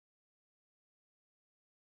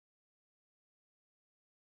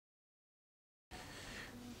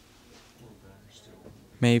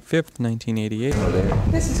May 5th, 1988.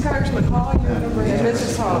 This is Congressman Hall. You're over at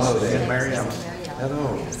Mrs. Hall. Hello there. Mary Ellen.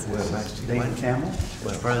 Hello. Well, nice to meet you. Dean Campbell.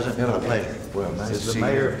 Well, President, hello. pleasure. Well, nice to This is see the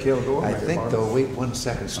mayor you. of Kilgore. I Mayor think, Barber. though, wait 1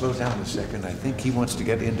 second, slow down a second. I think he wants to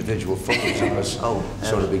get individual photos of us. Oh,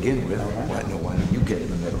 so to begin with, why don't you get in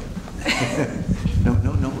the middle? No,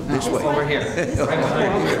 this way. Over here.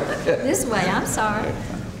 This way, I'm sorry.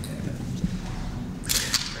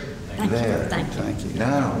 Thank There. you. Thank you. Thank you.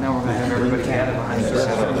 Now we're going to have everybody gather behind us.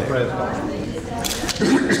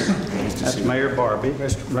 That's Mayor Barbie,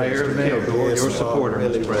 Mayor of Kilgore, your supporter,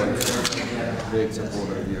 Mr. President. big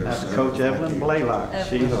supporter of yours. That's Coach Evelyn Blaylock.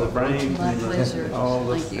 She's the brains My and pleasure. all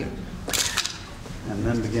the, Thank you. and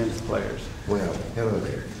then begins the players. Well, hello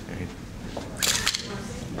there.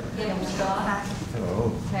 Kim Scott.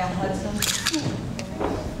 Hello. Pam Hudson.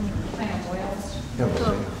 Pam Wells. Hello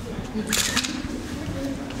there.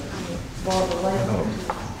 Barbara Lake. Hello.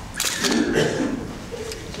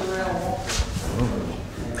 Terrell Walker.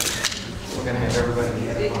 We're going to have everybody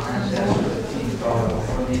gather behind us.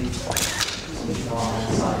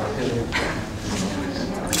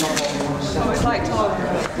 It's like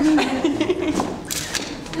talking.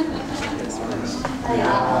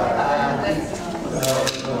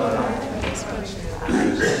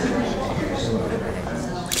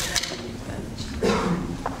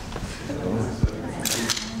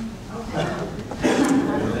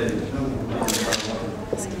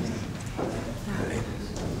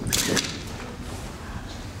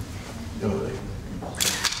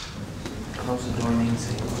 Close the door,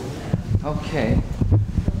 Nancy. Okay.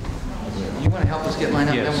 You want to help us get lined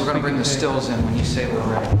up? Then we're going to bring the stills in when you say we're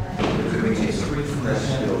ready.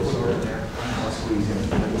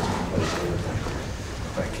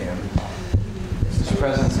 If I can. Mr.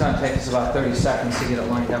 President, it's going to take us about 30 seconds to get it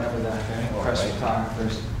lined up for the press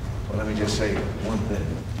photographers. Well, let me just say one thing.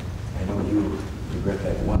 I know you regret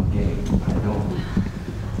that one game. I don't.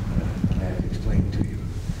 I have to explain to you.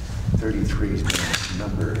 33's been a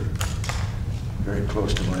number very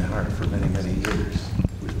close to my heart for many, many years.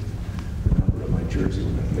 It was the number of my jersey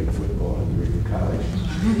when I played football at Reagan College.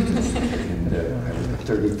 And I was the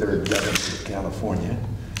 33rd governor of California.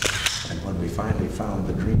 And when we finally found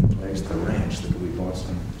the dream place, the ranch that we bought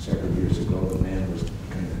several years ago, the man was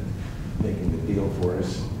kind of making the deal for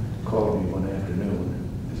us. Called me one afternoon,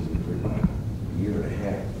 this was for about a year and a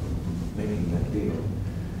half making that deal.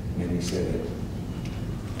 And he said,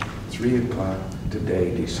 at 3 o'clock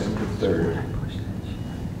today, December 3rd,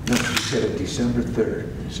 no, he said at December 3rd,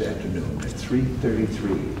 this afternoon, at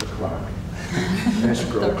 3:33 o'clock,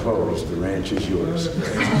 escrow closed, the ranch is yours.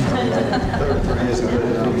 33 is a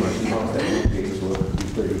good number. That would be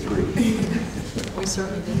 33. We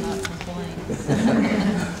certainly did not complain.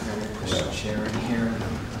 Push the chair in here and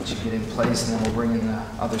let you get in place, and then we'll bring in the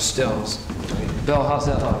other stills. Bill, how's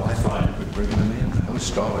that look? I thought you could bring them in. I was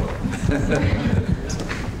stalling.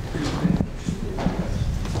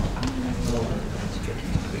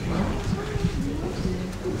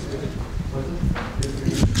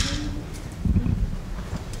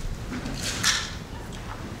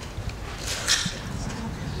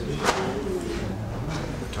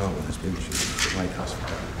 Tom has been to the White House.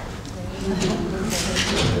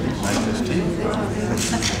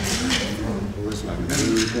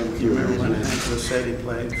 You remember when Angela Sadie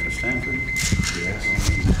played for Stanford? Yes.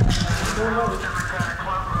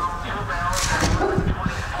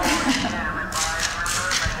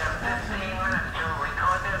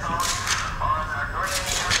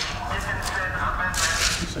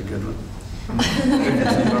 It's a good one.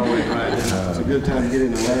 It's a good time to get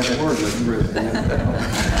in the last word, Mr. President.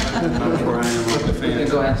 That's where I am with the You can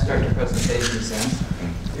fans. go ahead and start your presentations then.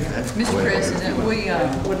 Mr. President, we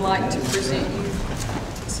would like to present you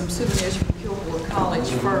some souvenirs from Kilgore College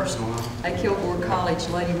first. A Kilgore College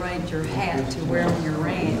Lady Ranger hat to wear on your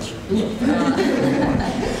ranch. We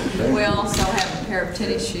also have a pair of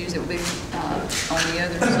tennis shoes that will be on the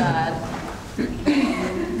other side.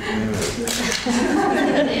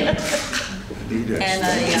 And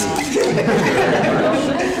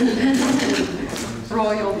a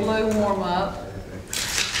royal blue warm-up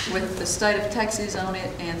with the state of Texas on it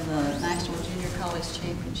and the National Junior College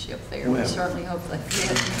Championship there. We Well. certainly hope that you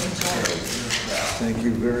enjoy it. Thank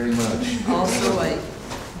you very much. Also a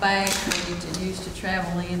bag for you to use to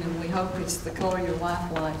travel in, and we hope it's the color your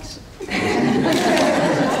wife likes.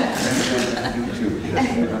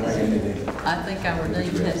 I think I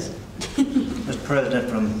redeemed this. Mr. President,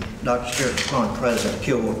 from Dr. Sheriff McClellan, President of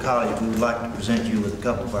Kilgore College, we would like to present you with a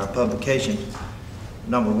couple of our publications.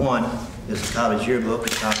 Number one is the college yearbook, a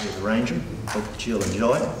copy of the Ranger. Hope that you'll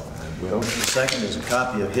enjoy it. Well, The second is a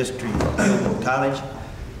copy of History of Kilgore College.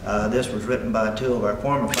 This was written by two of our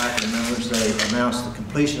former faculty members. They announced the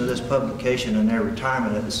completion of this publication and their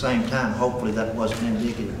retirement at the same time. Hopefully that wasn't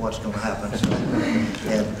indicative of what's going to happen. So,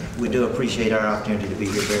 and we do appreciate our opportunity to be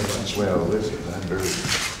here very much. Well, listen, I'm very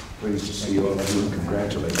pleased to see all of you.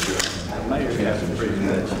 Congratulate you. Mayor has a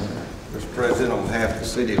presentation. Mr. President, on behalf of the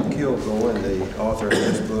city of Kilgore and the author of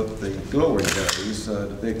this book, The Glory Days,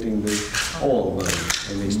 depicting the oil boom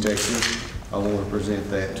in East Texas, I want to present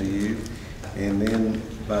that to you. And then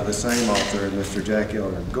by the same author, Mr. Jack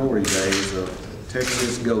Elder, Gory Days of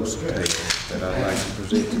Texas Ghost Tales, that I'd like to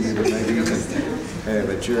present to you that maybe you can have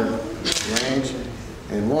at your ranch.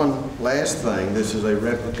 And one last thing, this is a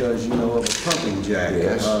replica, as you know, of a pumping jack.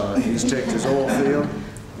 Yes. East Texas oil field.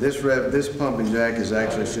 This pumping jack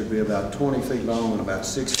should be about 20 feet long and about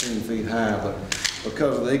 16 feet high, but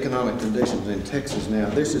because of the economic conditions in Texas now,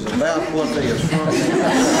 this is about what they have shrunk.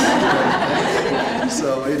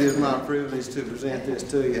 So it is my privilege to present this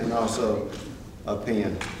to you, and also a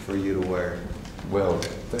pen for you to wear. Well,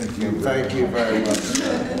 thank you. Thank you very much.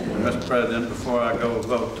 Mr. President, before I go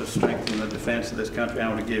vote to strengthen the defense of this country, I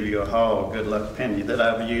want to give you a Hall good luck penny that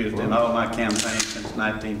I've used in all my campaigns since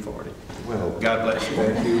 1940. Well, God bless you.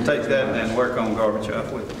 thank you. Take that and work on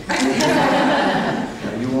Gorbachev with it.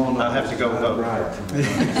 You all know I'll have to go vote. Right.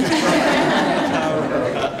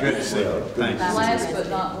 Good to see you. Thank you. Last but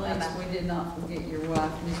not least, we did not forget your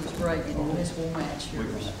wife, Mrs. Reagan, and this will match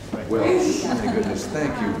yours. Well, my goodness,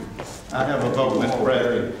 thank you. I have a vote, Mr.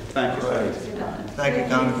 President. Thank you, sir. Thank you,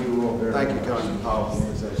 Congressman. Thank you, Congressman Paul.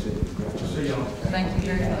 As I said, congratulations. Thank you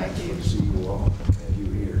very much. Good to see you all. Have you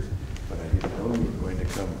here. But I didn't know you were going to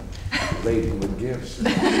come laden with gifts.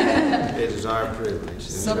 It is our privilege.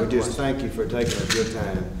 And we just thank you for taking a good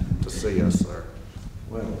time to see us, sir.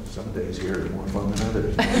 Well, some days here are more fun than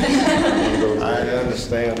others. I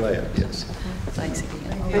understand that, yes. Thanks again.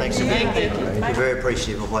 Thanks again. We're very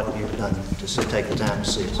appreciative of what you've done to take the time to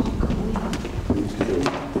see us. Please do.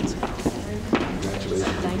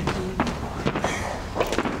 Congratulations. Thank you.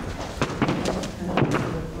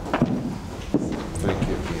 Thank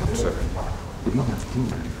you again, sir.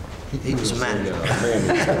 He was a manager.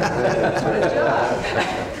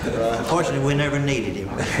 Unfortunately, we never needed him.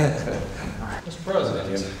 Mr. President,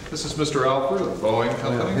 this is Mr. Alfred of Boeing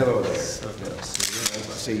Company. Hello there.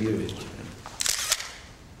 See you.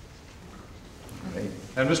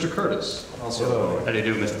 And Mr. Curtis, also. How do you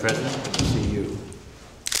do, Mr. President? See you.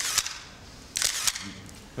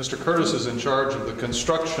 Mr. Curtis is in charge of the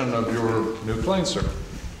construction of your new plane, sir.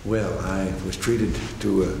 Well, I was treated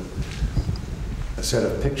to a set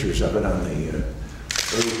of pictures of it on the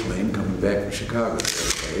airplane coming back from Chicago the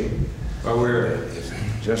other day. Well, It's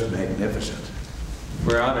just magnificent.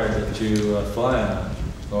 we're honored that you fly a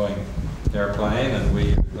Boeing airplane, and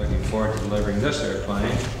we're looking forward to delivering this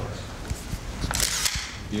airplane,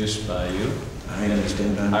 used by you. I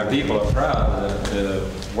understand. Our people are proud to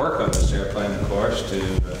work on this airplane, of course, to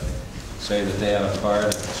say that they have a part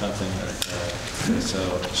in something that is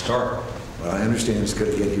so historical. Well, I understand it's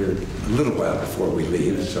going to get here a little while before we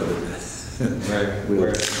leave, so that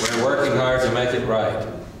We're working hard to make it right.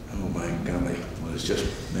 Oh my golly, well, it's just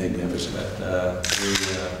magnificent. But we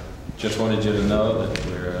just wanted you to know that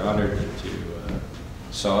we're honored that you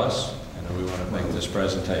saw us, and we want to make this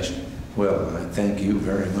presentation. Well, I thank you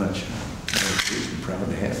very much. I'm pleased and proud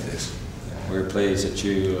to have this. We're pleased that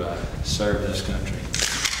you serve this country.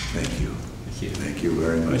 Thank you. Thank you. Thank you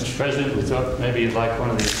very much. Mr. President, we thought maybe you'd like one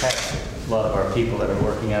of these hats a lot of our people that are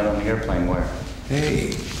working out on the airplane wear.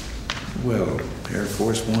 Hey, well, Air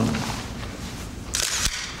Force One.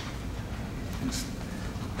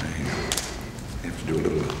 I have to do a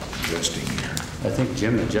little adjusting here. I think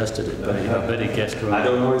Jim adjusted it, but I bet he guessed right. I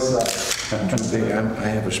don't know his size. Too big. I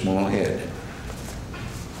have a small head.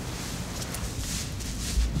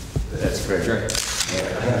 That's great.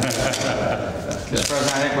 Mr.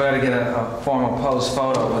 President, I think we ought to get a formal pose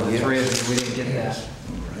photo with the three of you. We didn't get that.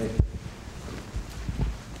 All right.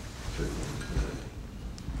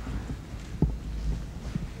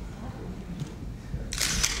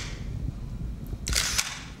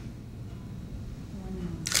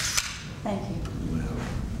 Thank you. Well,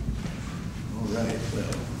 all right.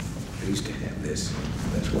 Well, pleased to have this.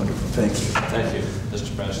 That's wonderful. Thank you. Thank you,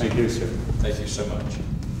 Mr. President. Thank you, sir. Thank you so much.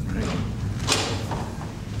 Right.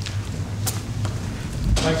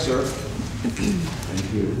 Thanks, sir.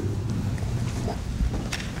 Thank you.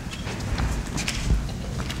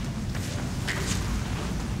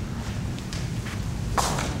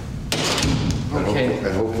 Okay.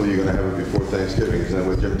 And hopefully you're going to have it before Thanksgiving. Is that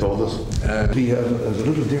what Jim told us? Be a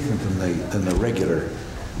little different than the regular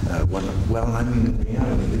one. Well, I mean, in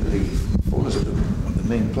reality, the fullness of the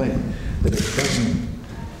main plane, that it doesn't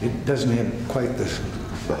It doesn't have quite the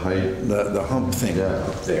height. the hump thing Yeah.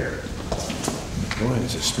 up there. Boy,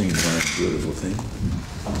 it's a streamlined, beautiful thing.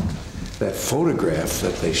 That photograph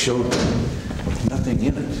that they showed me, nothing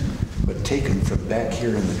in it, but taken from back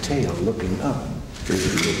here in the tail, looking up. It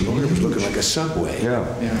was looking like a subway. Yeah.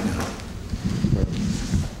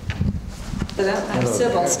 But I'm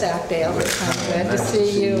Sybil Stockdale. I'm glad to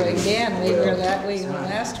see you again. We were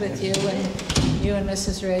last with you when you and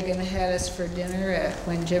Mrs. Reagan had us for dinner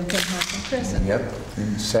when Jim came home from prison. Yep,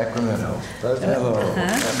 in Sacramento. Hello.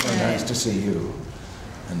 Nice to see you.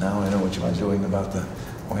 And now I know what you've been doing about the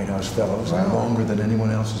White House Fellows. I'm longer than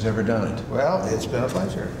anyone else has ever done it. Well, it's been a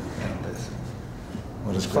pleasure. And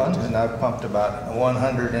Well, it's fun, and I've pumped about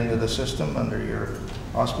 100 into the system under your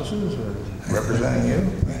auspices, representing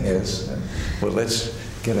you. Yes. Well, let's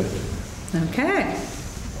get a... Okay.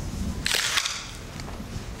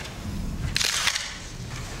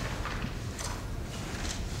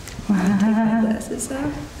 Glasses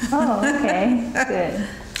off. Oh, okay, good.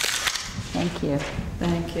 Thank you.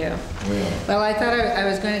 Thank you. Well, I thought I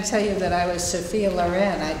was going to tell you that I was Sophia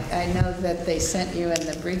Loren. I know that they sent you in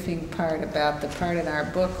the briefing part about the part in our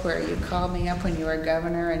book where you called me up when you were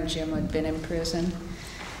governor and Jim had been in prison.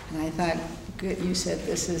 And I thought, good, you said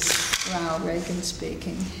this is Ronald Reagan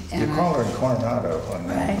speaking. You called her in Coronado one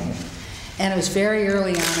night. Right. And it was very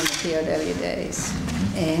early on in the POW days.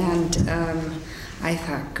 And I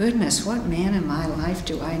thought, goodness, what man in my life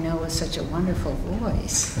do I know with such a wonderful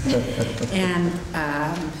voice? And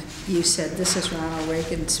you said, this is Ronald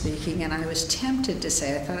Reagan speaking, and I was tempted to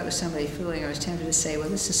say, I thought it was somebody fooling, I was tempted to say, well,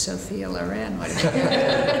 this is Sophia Loren. I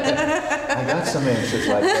got some answers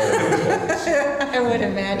like that. I would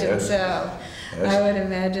imagine Yes. so. Yes. I would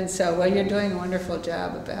imagine so. Well, you're doing a wonderful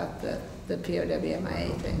job about the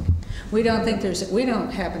POWMIA thing. We don't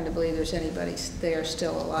happen to believe there's anybody there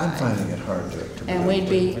still alive. I'm finding it hard to And we'd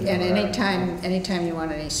be, and anytime you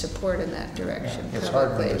want any support in that direction. It's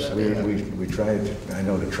hard for publicly, us. We tried, I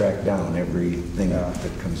know, to track down everything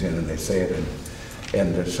that comes in, and they say it,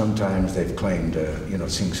 and sometimes they've claimed,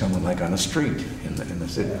 seeing someone like on a street in the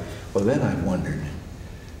city. Yeah. Well, then I wondered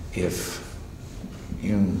if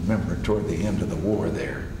you remember toward the end of the war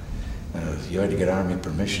there, you had to get Army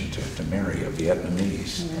permission to marry a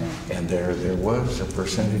Vietnamese, and there was a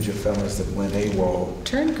percentage of fellas that went AWOL.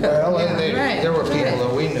 Turncoat. Well, yeah, and right, there were people right.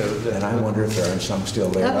 that we knew that... And I wonder if there are some still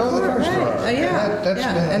there. Oh, course right. there are. Yeah, That's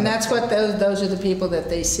yeah. been- And that's what those are the people that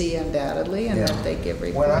they see undoubtedly, and that they give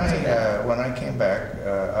reports about. When I came back,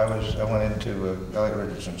 I went into Elliot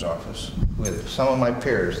Richardson's office with some of my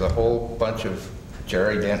peers. The whole bunch of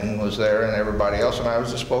Jerry Denton was there and everybody else, and I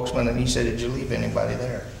was the spokesman, and he said, did you leave anybody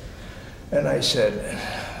there? And I said,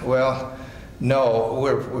 well,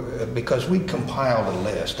 no, because we compiled a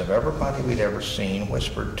list of everybody we'd ever seen,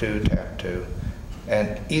 whispered to, tapped to,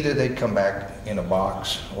 and either they'd come back in a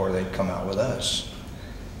box or they'd come out with us.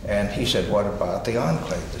 And he said, what about the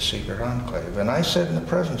enclave, the secret enclave? And I said, in the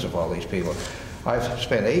presence of all these people, I've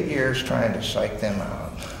spent 8 years trying to psych them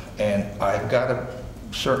out, and I've got a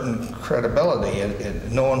certain credibility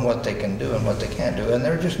in knowing what they can do and what they can't do, and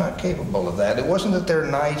they're just not capable of that. It wasn't that they're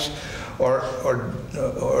nice or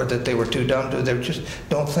that they were too dumb to, they just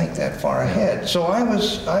don't think that far ahead. So I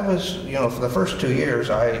was, for the first 2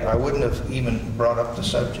 years, I wouldn't have even brought up the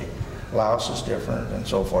subject. Laos is different and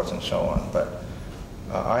so forth and so on, but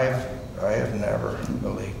I have never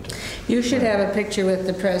believed it. You should have a picture with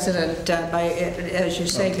the president as you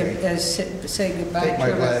say, say goodbye Take to my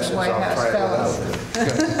him as the glasses White off, House try it fellow.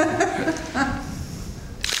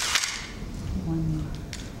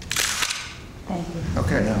 Thank you.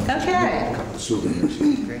 Okay, now. Okay. A couple of souvenirs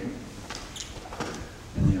here. Okay.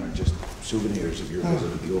 And they are just souvenirs of your visit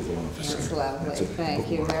to the Oval Office. That's lovely. That's a Thank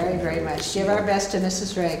you bookmark. very, very much. Give our best to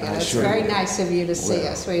Mrs. Reagan. I It's sure very will. nice of you to see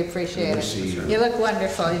Well, us. We appreciate good it. to see you. You look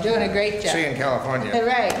wonderful. You're doing a great job. See you in California.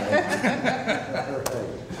 Right.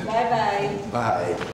 Bye-bye. Bye.